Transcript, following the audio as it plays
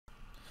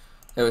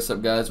Hey, what's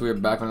up, guys? We are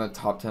back on the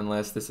top 10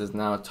 list. This is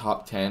now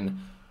top 10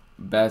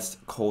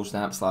 best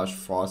Coldsnap slash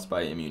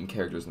Frostbite immune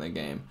characters in the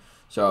game.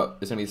 So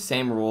it's going to be the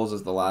same rules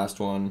as the last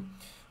one.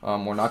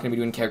 We're not going to be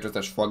doing characters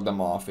that shrug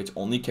them off. It's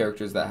only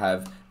characters that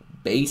have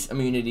base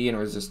immunity and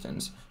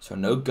resistance. So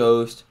no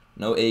Ghost,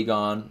 no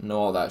Aegon, no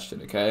all that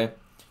shit, okay?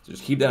 So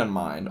just keep that in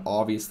mind.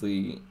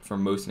 Obviously, for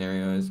most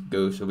scenarios,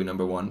 Ghost will be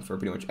number one for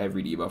pretty much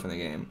every debuff in the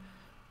game.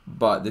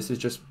 But this is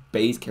just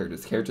base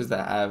characters, characters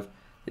that have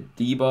the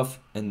debuff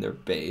in their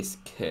base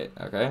kit,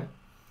 okay?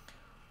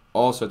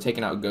 Also,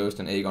 taking out Ghost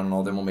and Aegon and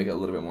all them will make it a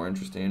little bit more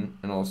interesting,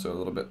 and also a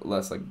little bit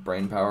less like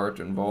brain power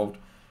involved,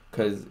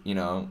 because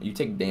you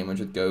take damage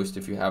with Ghost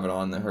if you have it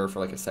on her for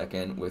like a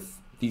second. With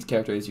these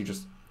characters, you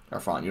just are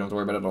fine. You don't have to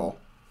worry about it at all.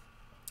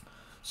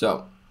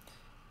 So,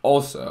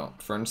 also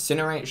for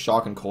Incinerate,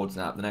 Shock, and Cold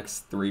Snap, the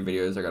next 3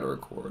 videos I got to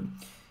record.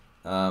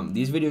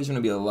 These videos are going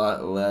to be a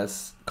lot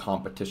less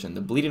competition.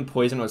 The Bleed and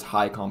Poison was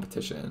high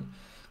competition.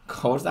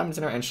 Coldsnap,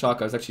 Incinerate, and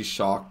Shock, I was actually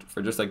shocked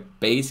for just like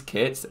base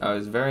kits. I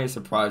was very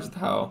surprised with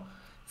how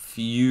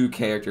few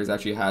characters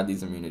actually had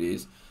these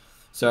immunities.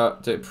 So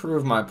to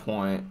prove my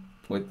point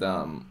with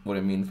what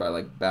it means by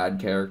like bad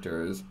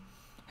characters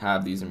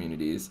have these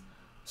immunities,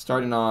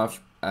 starting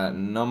off at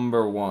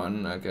number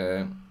 1,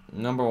 okay.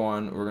 Number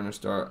 1, we're gonna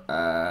start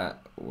at,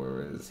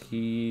 where is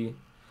he?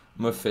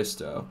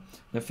 Mephisto.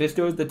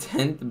 Mephisto is the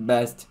 10th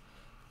best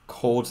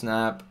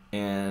Coldsnap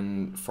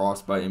and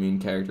Frostbite immune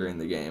character in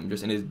the game,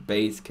 just in his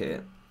base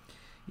kit.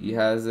 He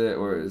has it,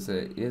 or is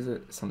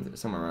it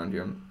somewhere around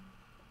here?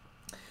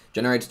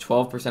 Generates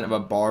 12% of a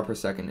bar per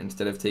second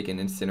instead of taking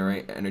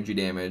Incinerate energy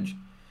damage.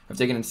 I've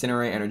taken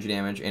Incinerate energy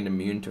damage and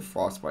immune to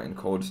Frostbite and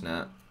Cold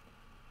Snap.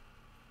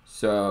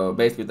 So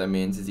basically what that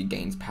means is he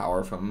gains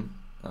power from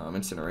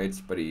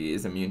Incinerates, but he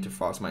is immune to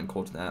Frostbite and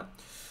Cold Snap.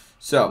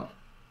 So,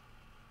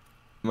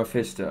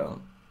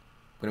 Mephisto.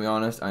 I'm gonna be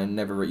honest, I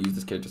never used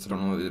this character, so I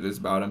don't know what it is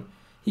about him.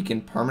 He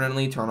can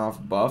permanently turn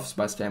off buffs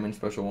by spamming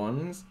special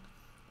ones.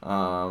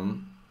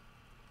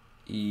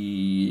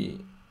 He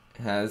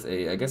has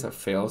I guess a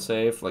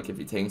failsafe, like if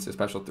he takes a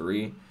special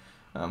 3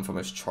 from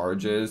his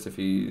charges. If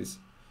he's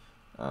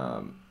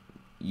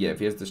if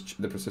he has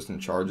the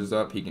persistent charges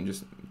up, he can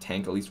just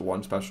tank at least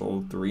 1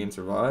 special 3 and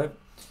survive.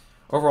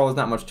 Overall, there's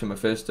not much to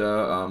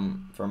Mephisto.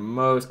 For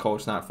most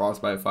Cold Snap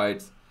Frostbite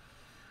fights,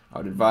 I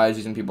would advise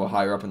using people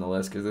higher up in the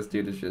list because this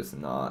dude is just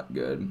not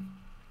good.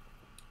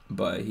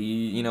 But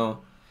he,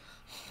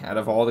 out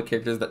of all the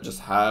characters that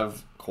just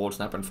have Cold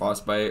Snap and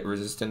Frostbite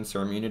resistance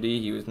or immunity,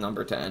 he was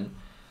number 10,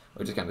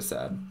 which is kind of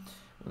sad.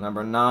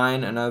 Number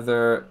 9,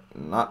 another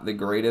not the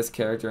greatest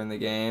character in the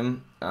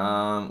game.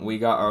 We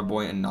got our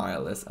boy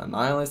Annihilus.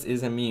 Annihilus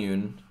is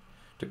immune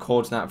to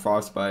Cold Snap,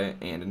 Frostbite,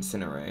 and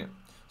Incinerate.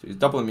 So he's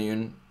double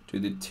immune to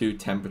the 2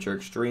 temperature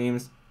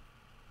extremes.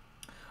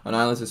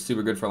 Annihilus is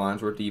super good for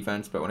Lion's Worth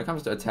defense, but when it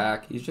comes to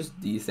attack, he's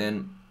just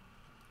decent.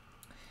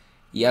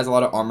 He has a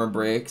lot of armor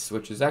breaks,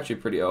 which is actually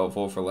pretty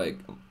helpful for like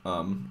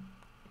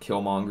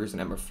Killmongers and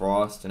Emma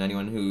Frost and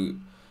anyone who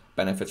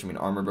benefits from being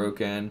armor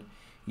broken.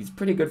 He's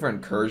pretty good for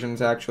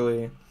incursions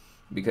actually,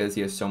 because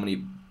he has so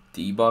many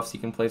debuffs he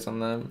can place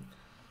on them.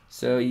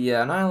 So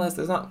yeah, Annihilus,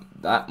 there's not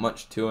that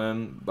much to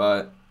him,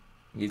 but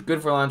he's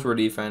good for Lion's Worth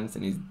defense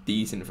and he's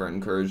decent for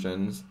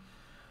incursions,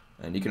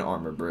 and he can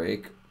armor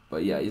break.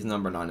 But yeah, he's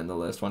number 9 in the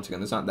list. Once again,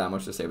 there's not that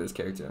much to say about this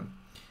character.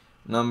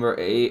 Number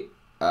 8,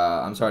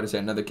 I'm sorry to say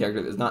another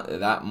character there's not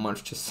that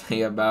much to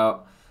say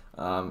about.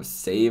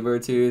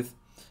 Sabretooth.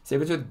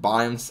 Sabretooth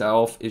by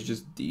himself is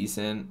just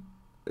decent.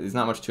 There's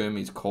not much to him.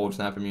 He's Cold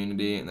Snap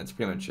immunity, and that's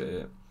pretty much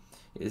it.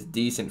 He has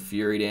decent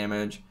Fury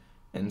damage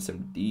and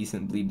some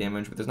decent bleed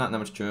damage, but there's not that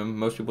much to him.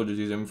 Most people just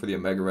use him for the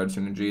Omega Red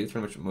synergy. It's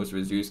pretty much most of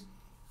his use.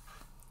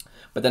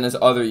 But then his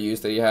other use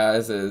that he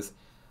has is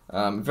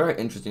very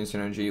interesting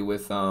synergy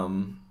with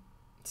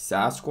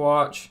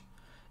Sasquatch.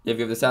 If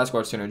you have the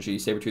Sasquatch synergy,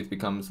 Sabretooth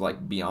becomes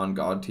like beyond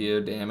god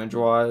tier damage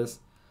wise.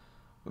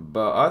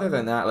 But other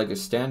than that, like a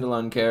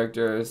standalone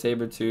character,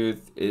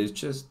 Sabretooth is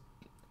just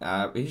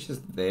he's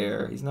just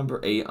there. He's number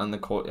 8 on the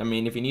Cold. I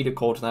mean, if you need a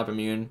Cold Snap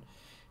immune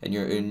and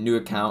you're in a new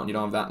account and you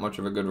don't have that much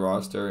of a good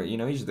roster,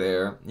 he's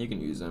there. You can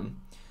use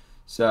him.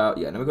 So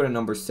yeah, now we go to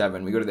number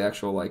 7. We go to the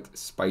actual like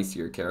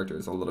spicier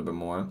characters a little bit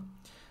more.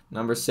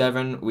 Number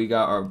 7, we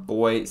got our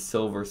boy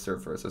Silver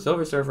Surfer. So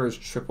Silver Surfer is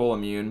triple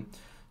immune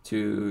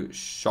to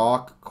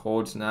Shock,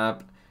 Cold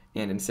Snap,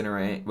 and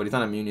Incinerate. But he's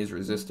not immune, he's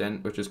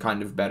resistant, which is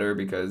kind of better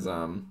because,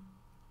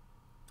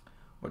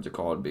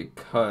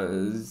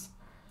 because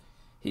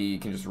he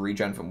can just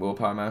regen from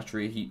Willpower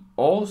Mastery. He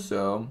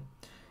also,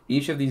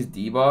 each of these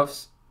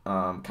debuffs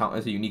count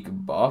as a unique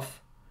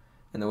buff.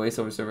 And the way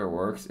Silver Surfer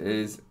works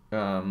is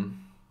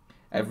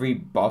every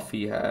buff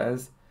he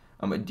has,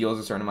 it deals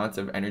a certain amount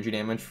of energy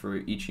damage for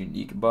each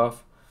unique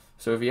buff.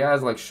 So if he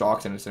has like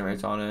Shocks and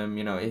Incinerates on him,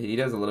 he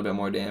does a little bit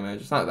more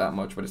damage. It's not that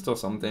much, but it's still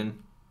something.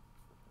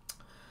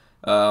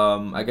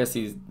 I guess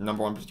he's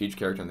number 1 prestige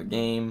character in the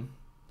game.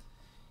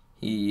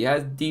 He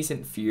has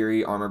decent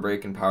Fury, Armor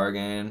Break, and Power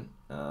Gain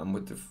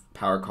with the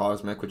Power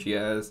Cosmic, which he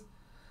has.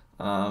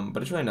 But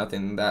it's really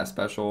nothing that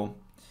special.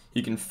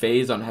 He can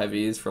phase on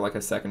heavies for like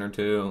a second or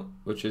two,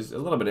 which is a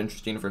little bit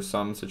interesting for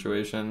some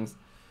situations.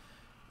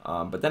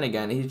 But then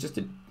again, he's just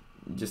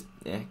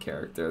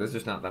character. There's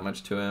just not that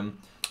much to him.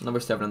 Number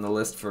 7 on the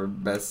list for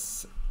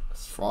best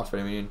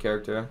Frostbite immune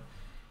character.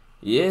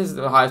 He is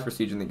the highest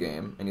prestige in the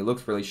game, and he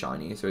looks really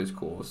shiny, so he's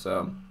cool.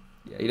 So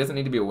yeah, he doesn't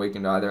need to be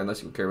awakened either,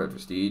 unless you care about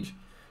prestige.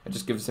 It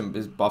just gives him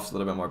his buffs a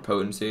little bit more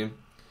potency.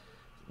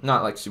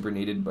 Not like super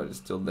needed, but it's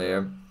still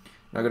there.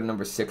 Now I go to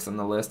number 6 on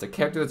the list. A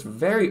character that's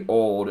very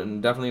old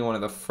and definitely one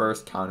of the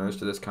first counters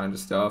to this kind of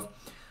stuff.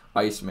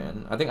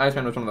 Iceman. I think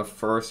Iceman was one of the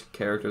first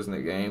characters in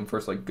the game,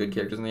 first like good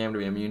characters in the game to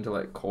be immune to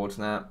like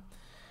Coldsnap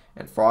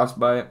and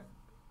Frostbite.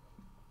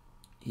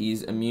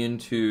 He's immune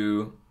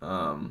to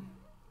well,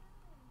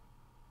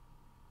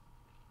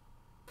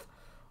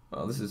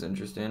 this is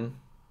interesting.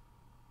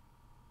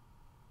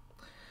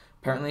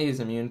 Apparently he's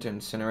immune to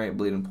Incinerate,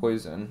 Bleed, and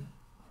Poison.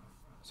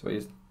 So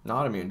he's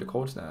not immune to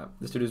Coldsnap.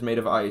 This dude is made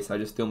of ice. I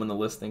just threw him in the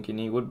list thinking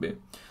he would be.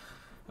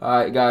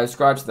 Alright guys,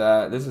 scratch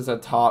that. This is a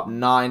top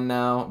 9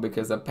 now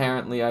because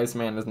apparently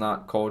Iceman is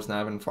not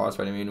Coldsnap and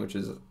Frostbite immune, which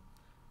is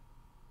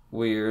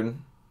weird.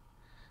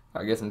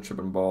 I guess I'm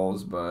tripping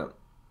balls, but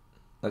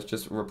let's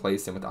just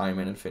replace him with Iron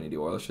Man Infinity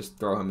War. Let's just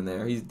throw him in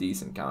there. He's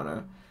decent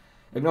counter.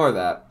 Ignore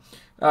that.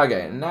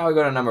 Okay, now we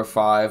go to number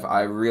 5.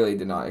 I really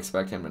did not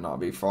expect him to not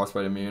be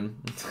Frostbite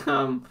immune.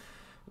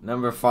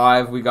 Number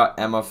 5, we got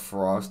Emma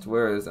Frost.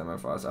 Where is Emma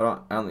Frost? I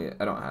don't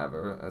have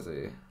her as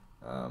a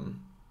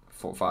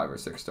 5 or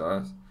 6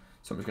 stars,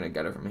 so I'm just gonna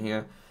get her from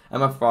here.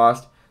 Emma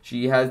Frost.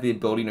 She has the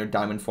ability in her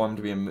diamond form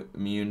to be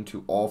immune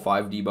to all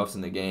 5 debuffs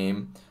in the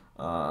game.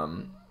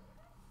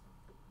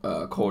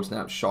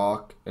 Coldsnap,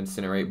 Shock,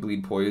 Incinerate,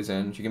 Bleed,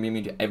 Poison. She can be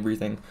immune to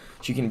everything.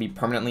 She can be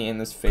permanently in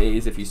this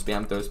phase if you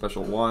spam those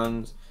special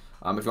ones.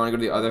 If you want to go to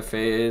the other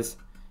phase,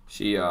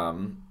 she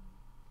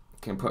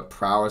can put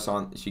prowess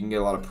on. She can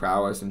get a lot of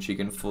prowess, and she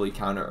can fully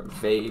counter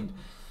evade.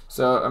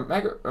 So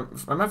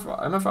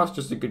Emma Frost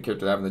is just a good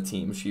character to have in the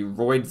team. She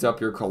roids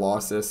up your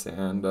Colossus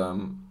and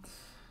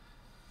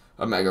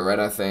a Mega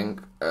Red, I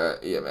think.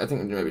 Yeah, I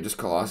think maybe just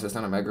Colossus,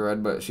 not a Mega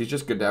Red, but she's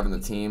just good to have in the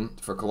team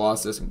for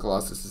Colossus, and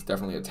Colossus is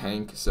definitely a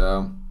tank.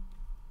 So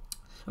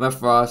Emma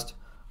Frost,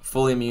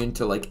 fully immune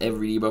to like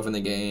every debuff in the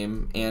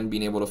game, and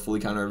being able to fully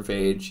counter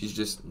evade. She's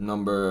just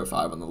number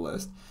 5 on the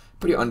list.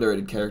 Pretty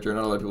underrated character.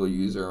 Not a lot of people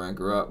use her or rank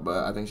her up,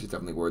 but I think she's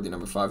definitely worthy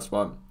number 5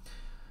 spot.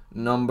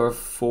 Number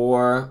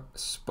 4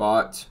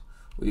 spot,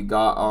 we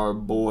got our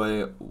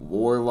boy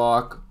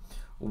Warlock.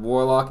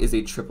 Warlock is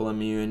a triple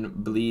immune,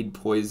 Bleed,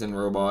 Poison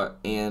robot,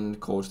 and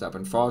Coldsnap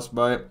and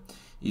Frostbite.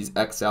 He's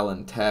XL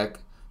in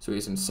tech, so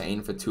he's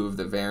insane for 2 of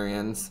the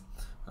variants.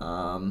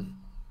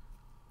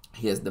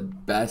 He has the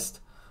best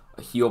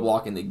heal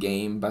block in the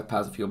game, best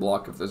passive heal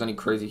block. If there's any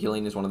crazy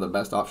healing, is one of the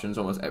best options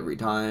almost every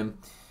time.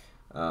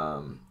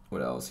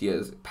 What else? He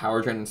has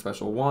Power Drain on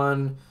Special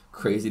 1,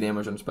 Crazy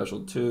Damage on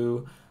Special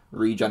 2,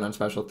 Regen on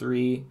Special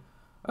 3.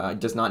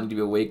 Does not need to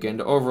be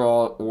awakened.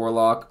 Overall,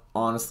 Warlock,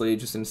 honestly,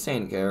 just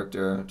insane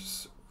character.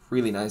 Just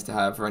really nice to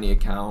have for any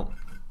account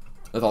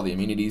with all the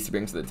immunities he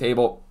brings to the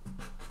table.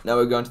 Now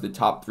we go into the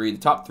top 3. The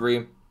top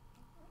 3,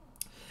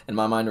 in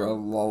my mind, are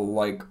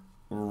like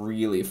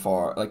really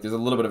far. Like there's a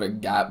little bit of a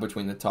gap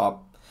between the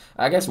top.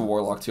 I guess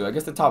Warlock too. I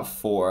guess the top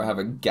 4 have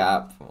a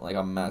gap, like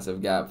a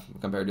massive gap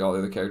compared to all the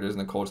other characters in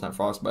the Coldsnap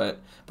Frostbite.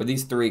 But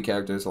these 3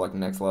 characters are like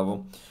next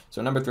level.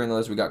 So number 3 on the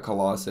list, we got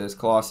Colossus.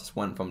 Colossus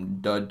went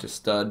from dud to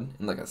stud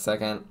in like a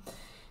second.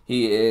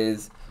 He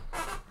is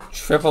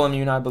triple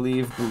immune, I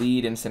believe,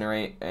 Bleed,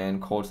 Incinerate,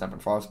 and Coldsnap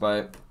and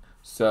Frostbite.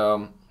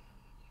 So,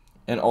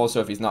 and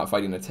also if he's not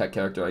fighting a tech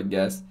character, I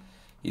guess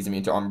he's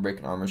immune to Armor Break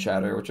and Armor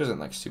Shatter, which isn't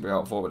like super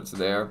helpful, but it's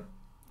there.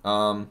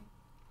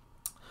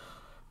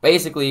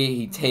 Basically,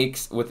 he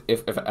takes,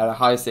 if at a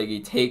high sig,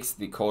 he takes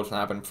the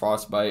Coldsnap and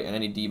Frostbite and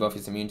any debuff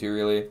he's immune to,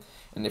 really.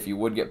 And if you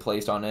would get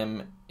placed on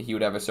him, he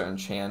would have a certain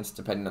chance,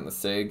 depending on the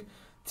sig,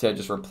 to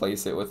just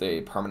replace it with a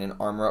permanent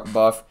armor up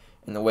buff.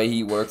 And the way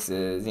he works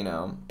is, you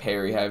know,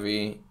 parry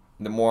heavy.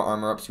 The more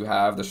armor ups you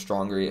have, the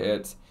stronger he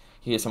hits.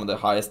 He has some of the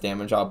highest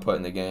damage output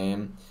in the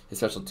game. His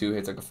special 2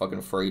 hits like a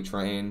fucking freight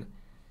train.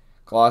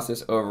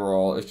 Colossus,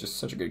 overall, is just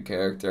such a good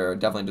character.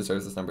 Definitely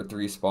deserves this number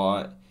 3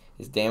 spot.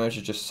 His damage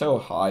is just so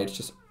high, it's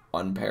just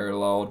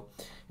unparalleled,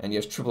 and he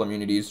has triple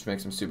immunities, which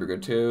makes him super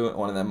good too.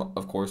 One of them,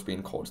 of course,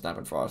 being Coldsnap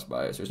and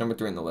Frostbite. So he's number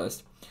 3 on the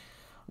list.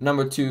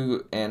 Number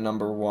 2 and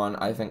number 1,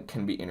 I think,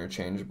 can be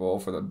interchangeable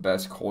for the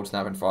best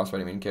Coldsnap and Frostbite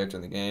immune character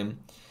in the game.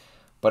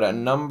 But at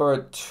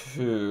number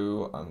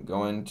 2, I'm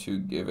going to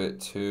give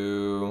it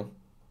to...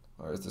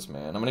 Where is this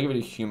man? I'm going to give it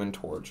to Human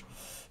Torch.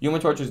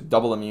 Human Torch is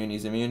double immune.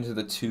 He's immune to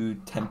the 2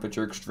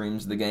 temperature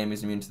extremes of the game.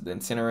 He's immune to the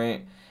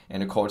Incinerate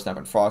and to Coldsnap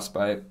and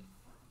Frostbite.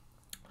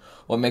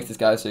 What makes this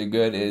guy so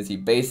good is he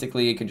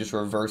basically can just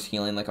reverse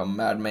healing like a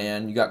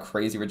madman. You got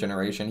crazy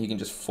regeneration. He can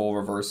just full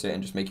reverse it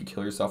and just make you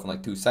kill yourself in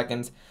like 2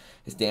 seconds.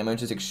 His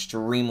damage is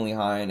extremely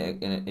high,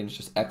 and it's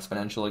just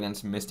exponential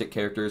against mystic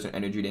characters and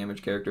energy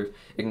damage characters.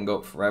 It can go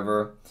up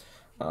forever.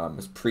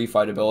 His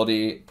pre-fight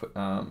ability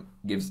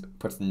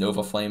puts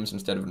Nova Flames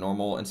instead of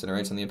normal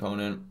incinerates on the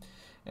opponent.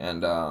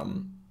 and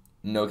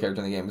no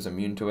character in the game is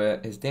immune to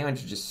it. His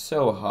damage is just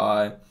so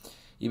high.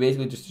 He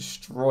basically just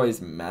destroys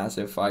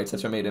massive fights.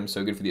 That's what made him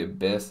so good for the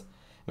Abyss.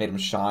 Made him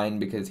shine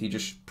because he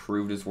just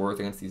proved his worth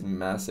against these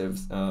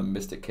massive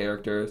mystic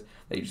characters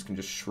that you just can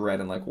just shred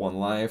in like one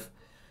life.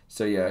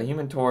 So yeah,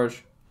 Human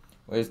Torch,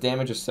 his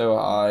damage is so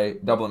high,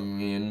 double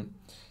immune.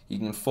 You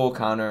can full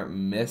counter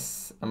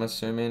miss, I'm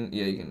assuming.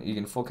 Yeah, you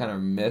can full counter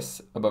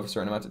miss above a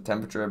certain amount of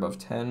temperature, above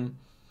 10.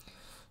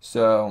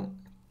 So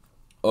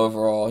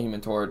overall,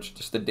 Human Torch,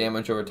 just the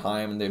damage over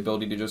time and the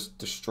ability to just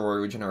destroy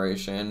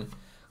regeneration.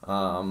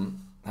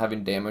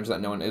 Having damage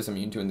that no one is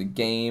immune to in the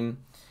game,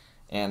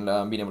 and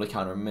being able to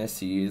counter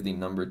Missy is the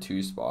number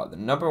 2 spot. The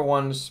number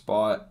 1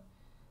 spot,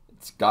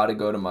 it's got to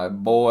go to my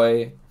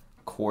boy,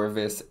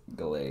 Corvus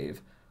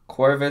Glaive.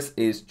 Corvus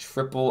is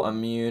triple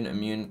immune,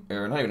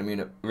 or not even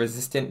immune,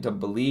 resistant to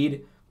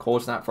bleed,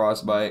 cold snap,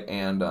 frostbite,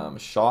 and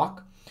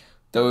shock.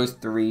 Those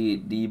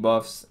 3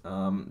 debuffs,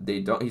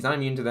 he's not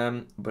immune to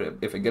them, but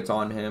if it gets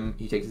on him,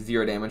 he takes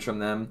 0 damage from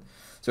them.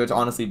 So it's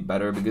honestly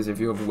better because if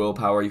you have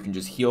willpower, you can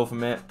just heal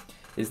from it.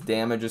 His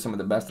damage is some of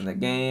the best in the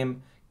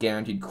game.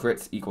 Guaranteed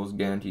crits equals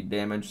guaranteed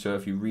damage. So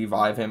if you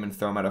revive him and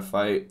throw him at a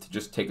fight to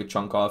just take a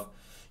chunk off,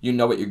 you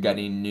know what you're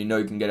getting. You know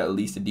you can get at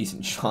least a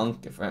decent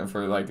chunk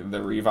for like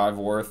the revive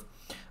worth.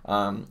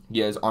 He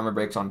has armor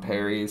breaks on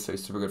parries, so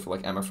he's super good for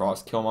like Emma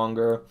Frost,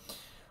 Killmonger.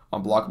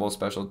 Unblockable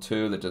special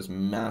 2 that does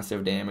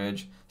massive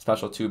damage.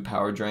 Special 2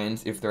 power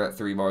drains if they're at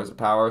 3 bars of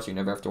power, so you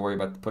never have to worry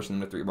about pushing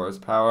them to 3 bars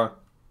of power.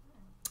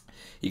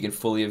 He can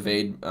fully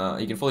evade,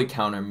 he can fully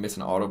counter miss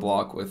and auto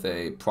block with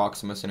a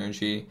Proxima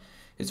synergy.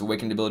 His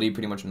awakened ability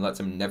pretty much lets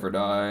him never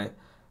die.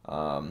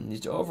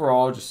 He's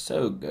overall just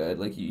so good.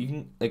 Like you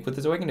can, like with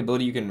his awakened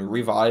ability, you can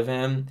revive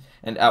him,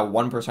 and at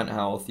 1%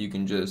 health, you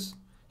can just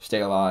stay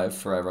alive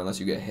forever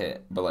unless you get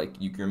hit. But like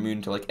you're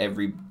immune to like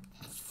every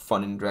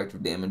fun and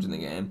directive damage in the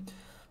game.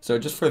 So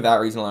just for that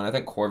reason alone, I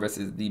think Corvus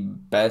is the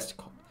best.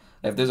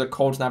 If there's a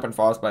cold snap and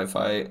frostbite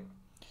fight,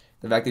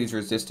 the fact that he's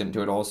resistant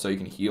to it also, you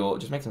can heal, it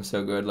just makes him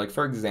so good. Like,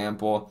 for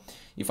example,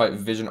 you fight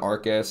Vision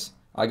Arcus.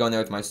 I go in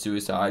there with my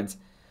suicides.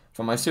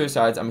 From my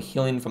suicides, I'm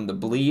healing from the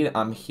bleed,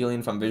 I'm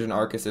healing from Vision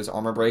Arcus's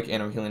armor break,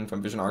 and I'm healing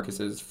from Vision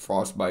Arcus's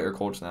frostbite or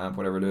cold snap,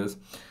 whatever it is.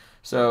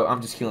 So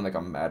I'm just healing like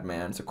a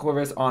madman. So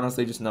Corvus,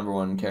 honestly, just number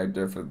 1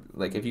 character for,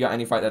 like, if you got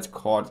any fight that's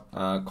called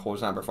cold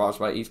snap or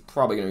frostbite, he's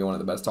probably going to be one of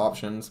the best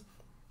options.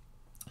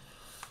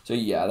 So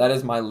yeah, that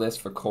is my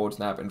list for cold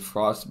snap and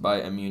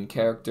frostbite immune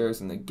characters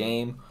in the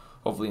game.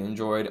 Hopefully you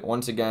enjoyed.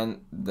 Once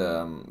again,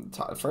 the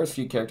first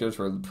few characters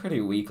were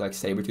pretty weak, like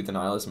Sabretooth and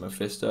Eyeless and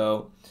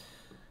Mephisto.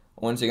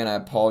 Once again, I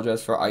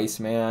apologize for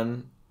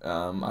Iceman.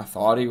 I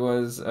thought he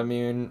was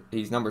immune.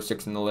 He's number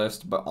 6 in the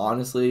list, but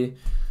honestly,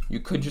 you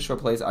could just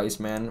replace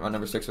Iceman on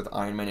number 6 with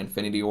Iron Man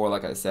Infinity War.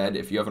 Like I said,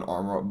 if you have an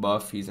armor up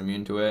buff, he's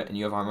immune to it, and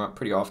you have armor up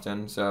pretty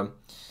often. So,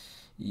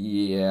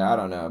 yeah, I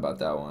don't know about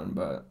that one,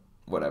 but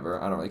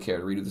whatever. I don't really care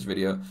to redo this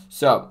video.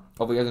 So,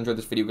 hopefully you guys enjoyed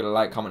this video. Get a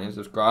like, comment, and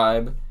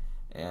subscribe.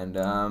 And,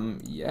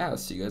 yeah, I'll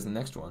see you guys in the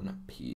next one. Peace.